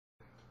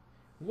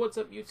What's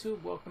up,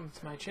 YouTube? Welcome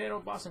to my channel,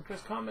 Boston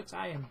Chris Comics.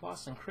 I am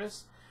Boston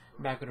Chris,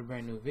 back with a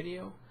brand new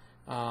video.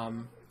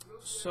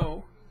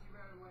 So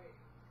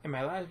in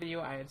my last video,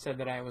 I had said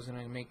that I was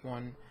going to make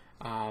one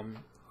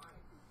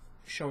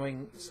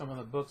showing some of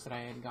the books that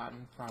I had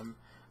gotten from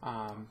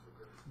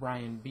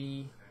Brian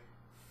B.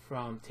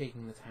 from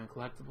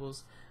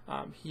Take-the-Time-Collectables.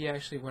 He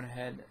actually went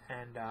ahead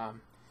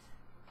and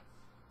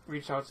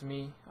reached out to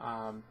me,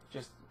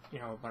 just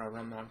about a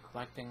run that I'm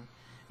collecting,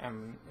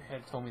 and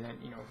had told me that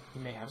he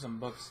may have some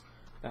books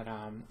that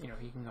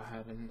he can go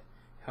ahead and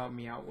help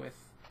me out with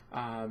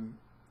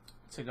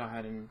to go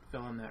ahead and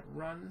fill in that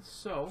run.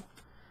 So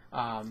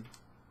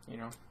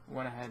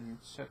went ahead and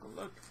took a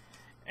look,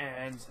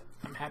 and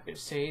I'm happy to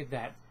say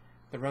that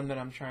the run that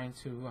I'm trying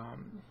to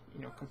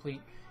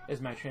complete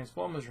is my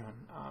Transformers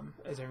run.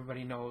 As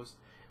everybody knows,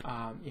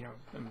 I'm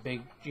a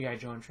big G.I.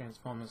 Joe and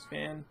Transformers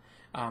fan.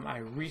 I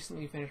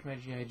recently finished my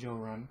G.I. Joe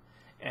run,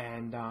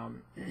 and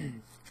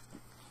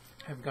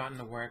have gotten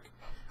to work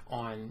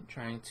on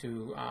trying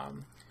to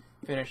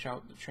finish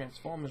out the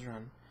Transformers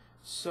run.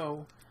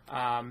 So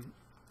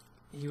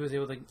he was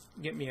able to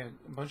get me a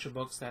bunch of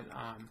books that,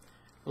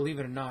 believe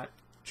it or not,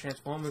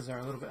 Transformers are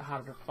a little bit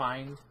harder to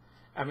find.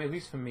 I mean, at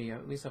least for me,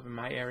 at least up in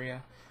my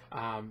area.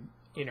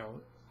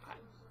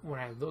 When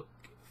I look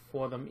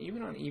for them,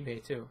 even on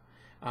eBay too,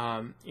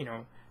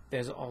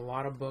 there's a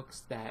lot of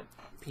books that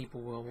people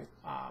will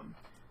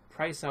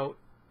price out,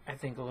 I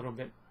think, a little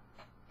bit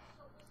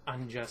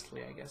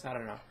unjustly, I guess. I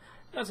don't know.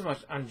 Not so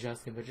much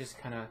unjustly, but just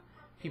kind of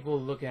people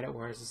look at it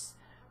whereas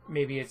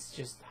maybe it's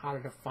just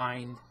harder to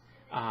find,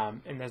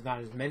 and there's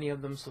not as many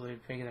of them, so they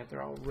figure that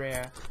they're all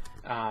rare,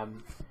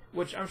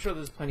 which I'm sure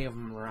there's plenty of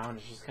them around.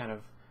 It's just kind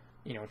of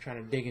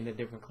trying to dig into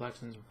different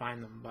collections and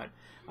find them. But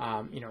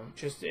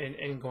just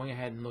in going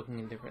ahead and looking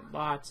in different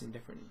lots and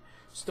different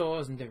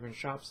stores and different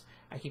shops,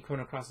 I keep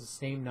coming across the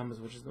same numbers,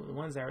 which is the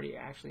ones I already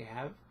actually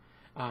have.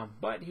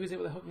 But he was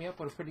able to hook me up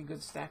with a pretty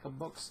good stack of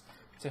books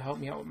to help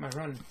me out with my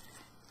run.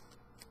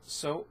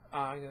 So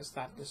I'm going to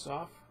start this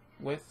off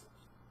with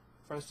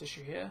first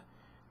issue here,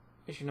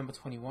 issue number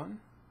 21.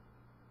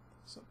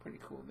 So pretty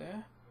cool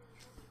there.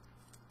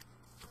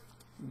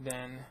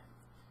 Then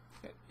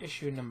got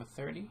issue number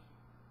 30.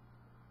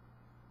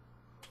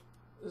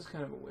 This is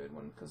kind of a weird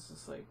one because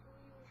it's like,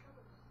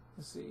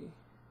 let's see.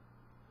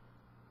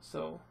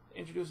 So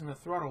introducing the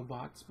throttle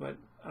bots, but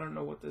I don't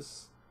know what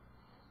this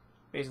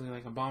basically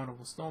like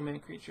abominable snowman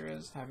creature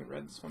is. Haven't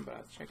read this one, but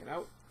I'll check it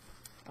out.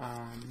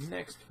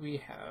 Next we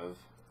have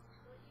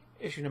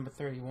issue number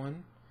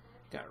 31.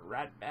 Got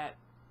Ratbat,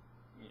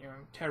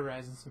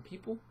 terrorizing some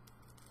people.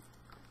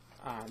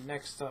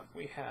 Next up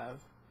we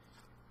have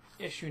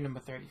issue number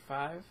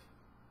 35.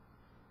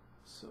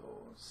 So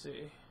let's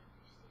see.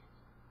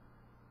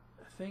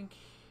 I think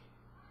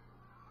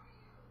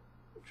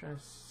I'm trying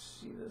to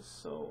see this.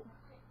 So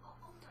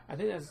I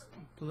think that's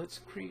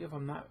Blitzkrieg, if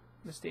I'm not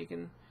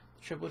mistaken,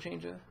 the triple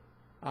changer,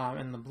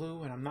 in the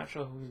blue, and I'm not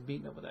sure who's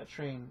beating up with that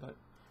train, but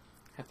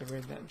have to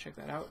read that and check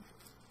that out.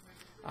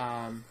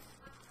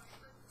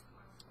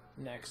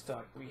 Next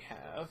up we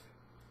have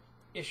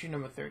issue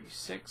number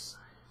 36.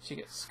 So you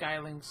get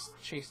Skylynx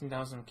chasing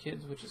down some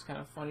kids, which is kind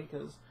of funny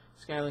because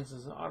Skylynx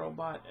is an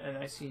Autobot, and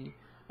I see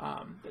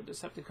the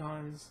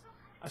Decepticons.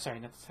 Sorry,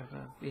 not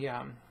the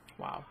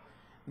Decepticons.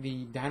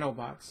 The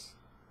Dinobots.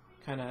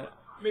 Kind of,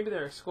 maybe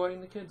they're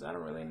escorting the kids. I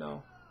don't really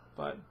know,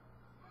 but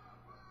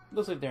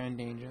looks like they're in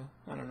danger.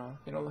 I don't know.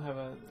 They don't have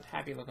a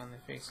happy look on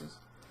their faces,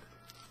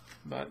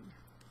 but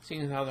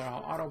seeing as how they're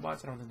all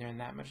Autobots, I don't think they're in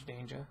that much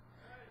danger.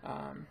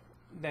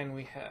 Then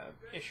we have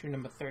issue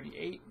number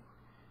 38.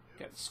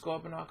 Got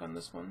Scorponok on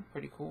this one.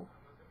 Pretty cool.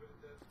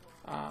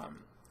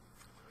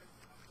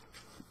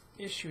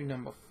 Issue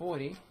number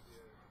 40.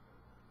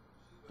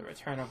 The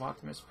Return of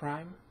Optimus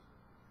Prime.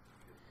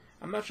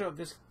 I'm not sure if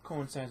this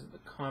coincides with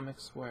the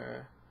comics,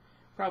 where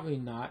probably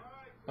not,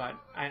 but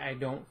I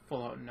don't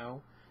full out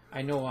know.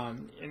 I know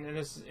and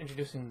this is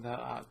introducing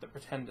the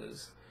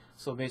Pretenders.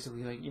 So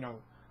basically, like,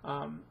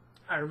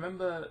 I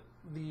remember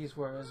these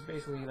where it was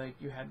basically like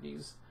you had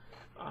these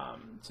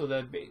so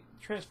the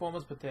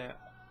Transformers, but they're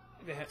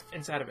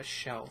inside of a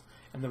shell,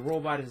 and the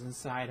robot is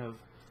inside of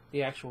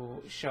the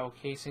actual shell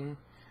casing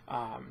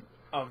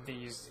of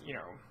these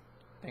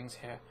things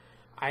here.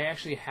 I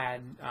actually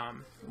had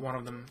one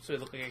of them, so it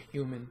looked like a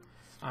human.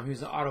 He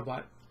was an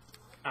Autobot.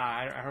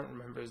 I don't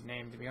remember his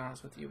name, to be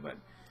honest with you, but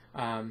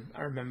I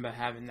remember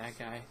having that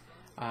guy.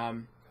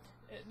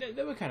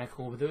 They were kind of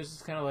cool, but it was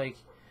just kind of like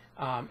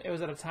it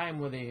was at a time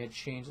where they had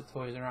changed the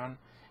toys around,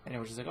 and it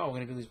was just like, oh, we're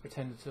gonna do these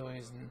pretender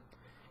toys, and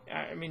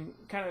I mean,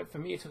 kind of for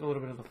me, it took a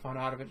little bit of the fun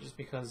out of it, just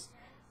because.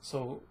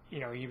 So you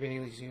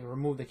basically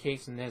remove the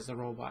case and there's the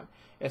robot.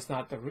 It's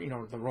not the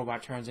the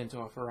robot turns into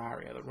a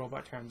Ferrari, or the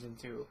robot turns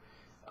into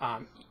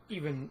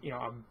even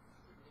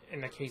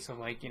in the case of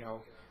like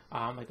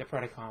like the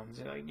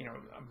Predacons, like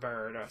a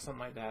bird or something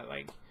like that.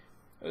 Like,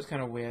 it was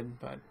kind of weird,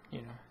 but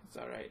it's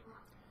all right.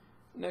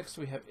 Next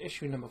we have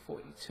issue number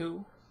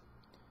 42.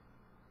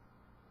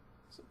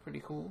 So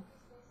pretty cool.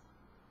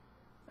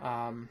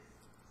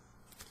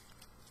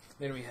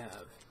 Then we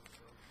have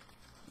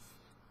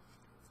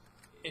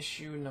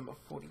issue number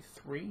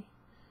 43.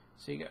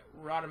 So you got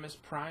Rodimus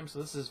Prime. So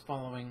this is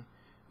following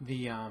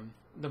the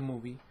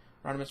movie.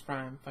 Rodimus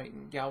Prime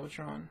fighting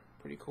Galvatron.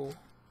 Pretty cool.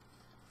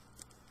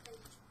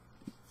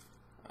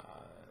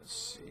 Let's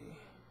see.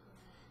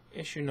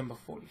 Issue number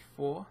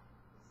 44.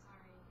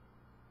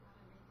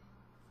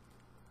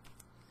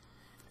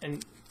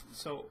 And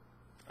so,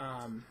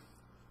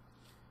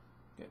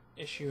 get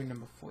issue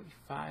number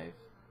 45.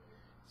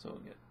 So we'll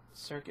get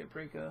Circuit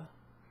Breaker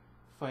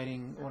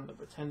fighting one of the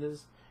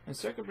Pretenders. And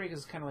Circuit Breaker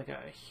is kind of like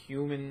a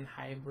human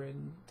hybrid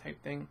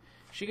type thing.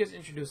 She gets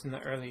introduced in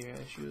the earlier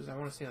issues. I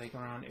want to say like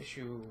around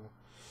issue...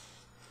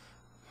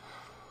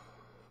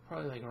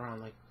 Probably like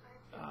around like...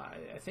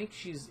 I think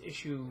she's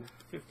issue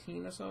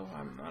 15 or so.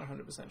 I'm not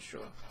 100%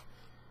 sure.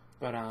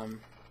 But,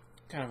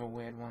 kind of a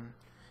weird one.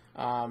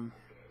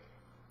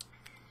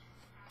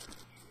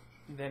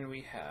 Then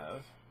we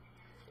have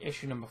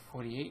issue number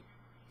 48.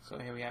 So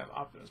here we have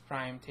Optimus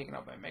Prime taken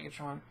out by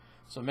Megatron.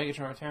 So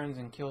Megatron returns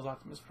and kills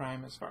Optimus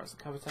Prime as far as the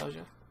cover tells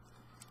you.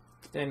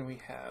 Then we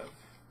have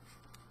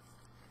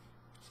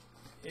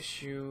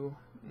issue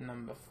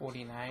number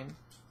 49.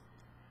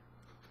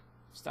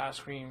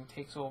 Starscream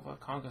takes over,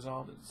 conquers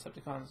all the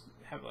Decepticons,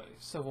 have a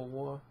civil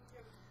war.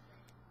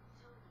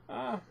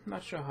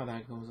 Not sure how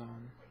that goes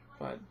on.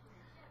 But,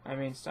 I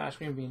mean,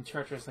 Starscream being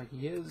treacherous like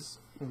he is,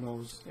 who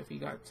knows if he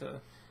got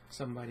to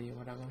somebody or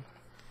whatever.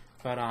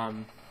 But,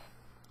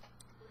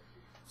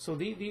 so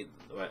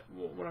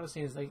what I was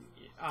saying is, like,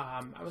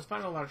 I was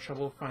finding a lot of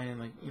trouble finding,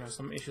 like, you know,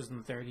 some issues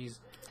in the 30s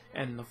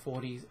and the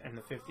 40s and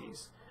the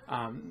 50s.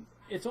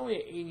 It's only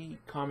an 80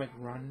 comic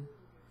run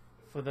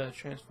for the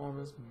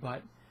Transformers,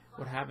 but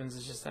what happens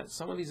is just that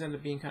some of these end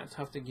up being kind of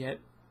tough to get.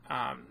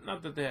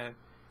 Not that they're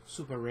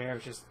super rare,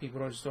 it's just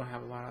people just don't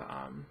have a lot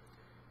of,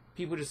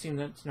 people just seem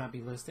to not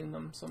be listing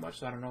them so much,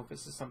 so I don't know if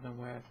this is something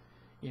where,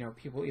 you know,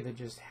 people either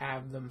just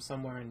have them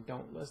somewhere and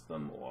don't list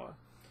them, or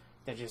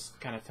they're just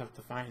kind of tough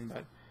to find,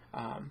 but,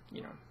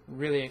 you know,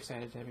 really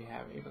excited to be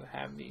able to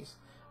have these.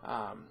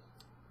 Let's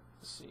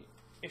see,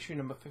 issue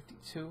number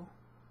 52,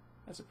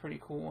 that's a pretty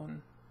cool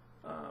one.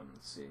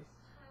 Let's see,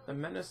 The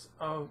Menace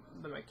of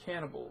the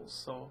Mechanibals.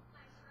 So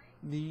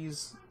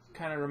these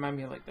kind of remind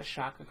me of like the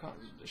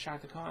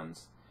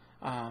Shakticons,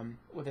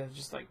 where they're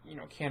just like, you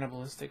know,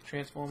 cannibalistic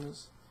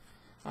Transformers.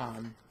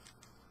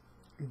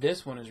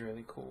 This one is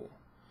really cool.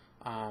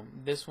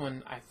 This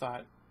one I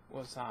thought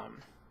was,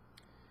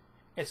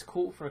 it's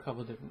cool for a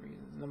couple of different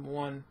reasons. Number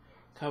one,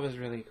 cover is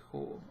really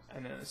cool,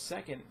 and then the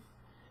second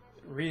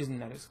reason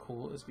that it's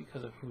cool is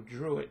because of who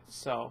drew it.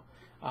 So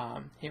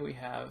here we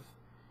have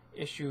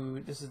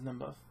issue, this is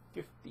number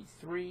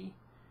 53.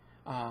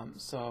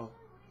 So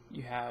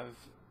you have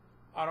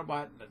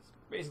Autobot that's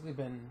basically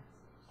been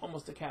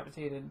almost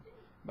decapitated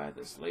by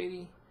this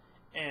lady,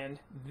 and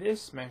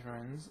this, my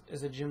friends,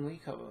 is a Jim Lee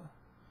cover.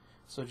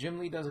 So Jim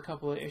Lee does a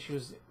couple of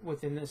issues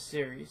within this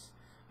series.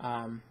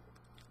 Don't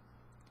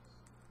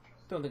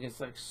think it's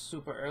like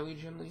super early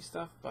Jim Lee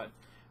stuff, but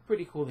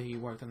pretty cool that he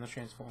worked on the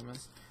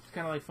Transformers. It's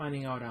kind of like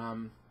finding out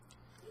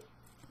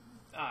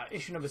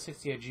issue number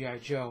 60 of G.I.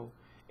 Joe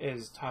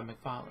is Todd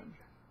McFarlane.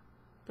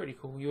 Pretty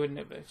cool. You wouldn't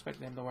have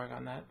expected him to work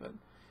on that, but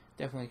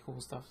definitely cool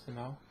stuff to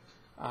know.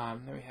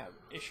 Then we have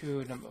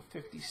issue number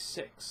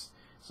 56.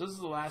 So this is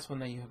the last one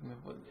that you hooked me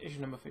up with, issue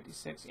number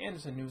 56, and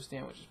it's a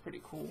newsstand, which is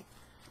pretty cool.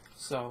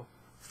 So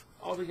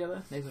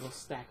altogether, nice little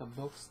stack of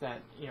books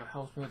that, you know,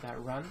 helps me with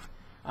that run.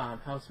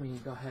 Helps me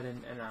go ahead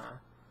and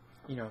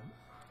you know,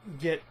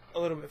 get a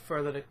little bit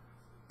further to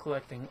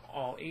collecting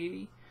all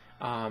 80.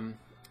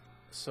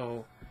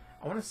 So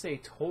I want to say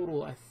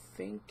total, I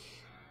think,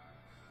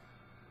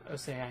 I would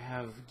say I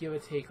have, give or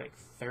take, like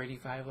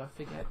 35 left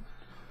to get.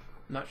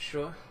 Not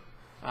sure.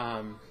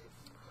 I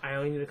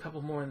only need a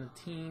couple more in the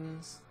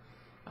teens.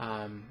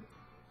 I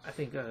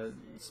think,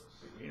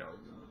 you know,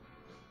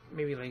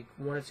 maybe like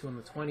 1 or 2 in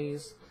the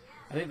 20s.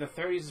 I think the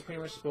 30s is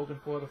pretty much spoken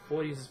for. The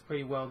 40s is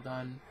pretty well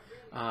done.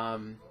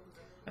 And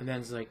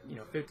then it's like, you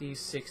know, 50s,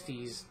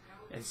 60s,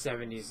 and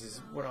 70s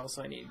is what else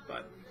I need.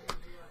 But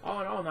all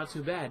in all, not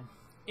too bad.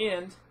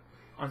 And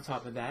on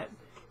top of that,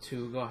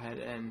 to go ahead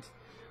and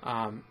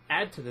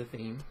add to the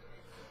theme,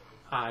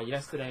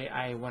 yesterday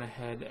I went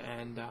ahead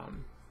and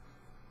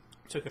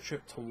took a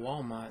trip to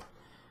Walmart,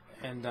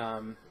 and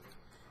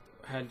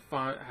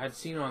had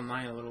seen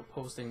online a little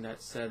posting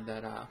that said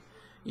that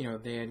you know,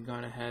 they had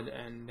gone ahead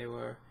and they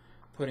were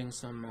putting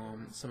some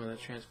of the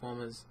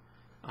Transformers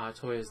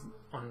toys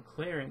on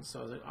clearance. So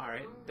I was like, all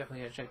right,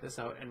 definitely gotta check this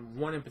out. And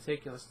one in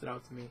particular stood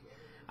out to me,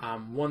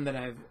 one that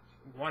I've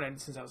wanted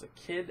since I was a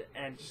kid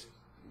and just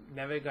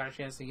never got a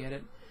chance to get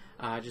it,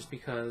 just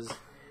because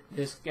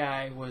this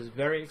guy was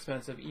very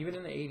expensive. Even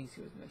in the 80s,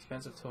 he was an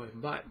expensive toy.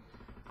 But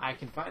I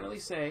can finally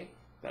say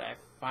that I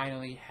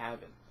finally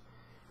have it.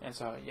 And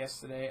so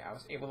yesterday, I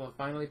was able to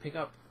finally pick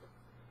up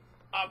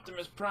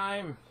Optimus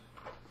Prime.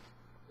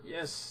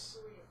 Yes.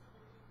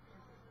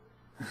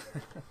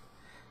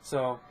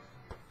 So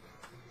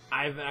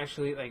I've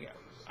actually, like,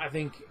 I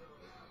think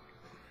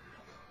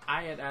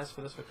I had asked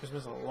for this for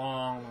Christmas a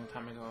long, long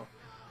time ago.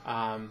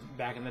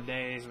 back in the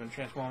days when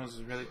Transformers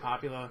was really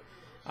popular.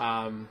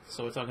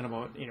 So we're talking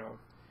about, you know,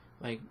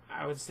 like,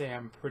 I would say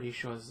I'm pretty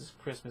sure this is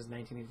Christmas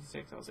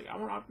 1986. I was like, I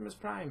want Optimus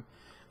Prime.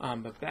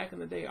 But back in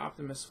the day,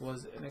 Optimus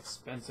was an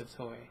expensive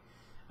toy.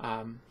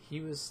 He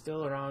was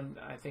still around,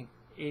 I think,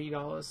 $80,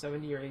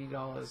 $70 or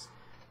 $80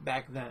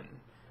 back then.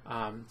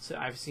 So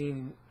I've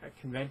seen at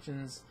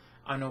conventions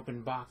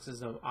unopened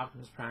boxes of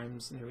Optimus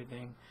Primes and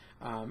everything,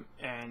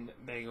 and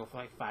they go for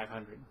like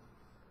 $500.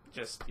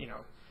 Just, you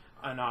know,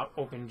 an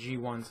open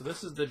G1. So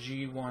this is the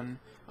G1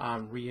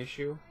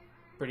 reissue.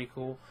 Pretty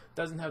cool.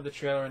 Doesn't have the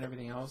trailer and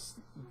everything else,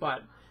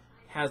 but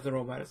has the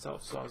robot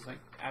itself. So I was like,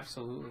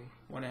 absolutely.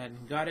 Went ahead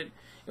and got it.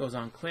 It was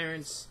on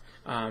clearance,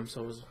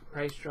 so it was a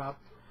price drop,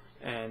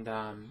 and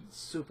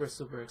super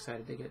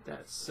excited to get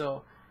that.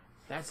 So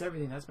that's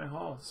everything. That's my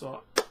haul.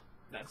 So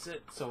that's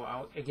it.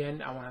 So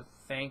again, I want to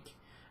thank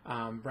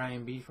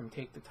Brian B from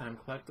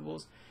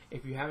Take-the-Time-Collectables.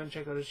 If you haven't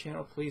checked out his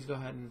channel, please go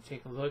ahead and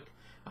take a look.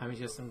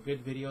 He's got some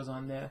good videos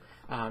on there,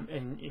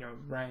 and you know,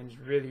 Brian's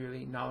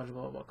really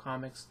knowledgeable about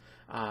comics.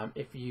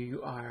 If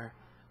you are,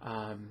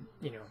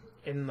 you know,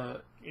 in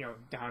the, you know,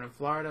 down in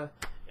Florida,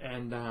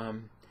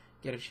 and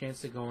get a chance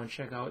to go and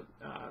check out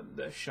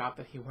the shop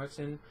that he works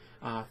in,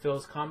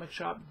 Phil's Comic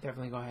Shop,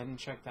 definitely go ahead and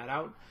check that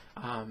out.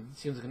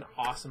 Seems like an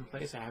awesome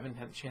place. I haven't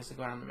had the chance to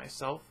go down there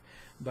myself,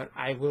 but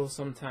I will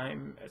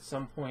sometime at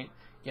some point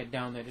get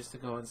down there just to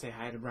go and say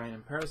hi to Brian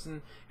in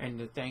person, and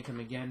to thank him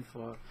again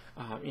for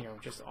you know,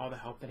 just all the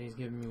help that he's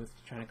given me with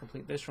trying to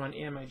complete this run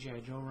and my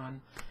G.I. Joe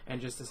run,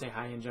 and just to say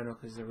hi in general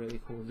because he's a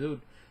really cool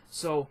dude.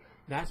 So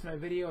that's my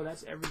video.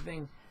 That's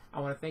everything. I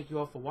want to thank you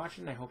all for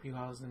watching. I hope you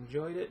all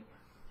enjoyed it.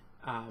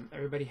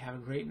 Everybody have a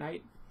great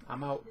night.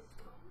 I'm out.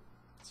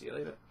 See you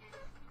later.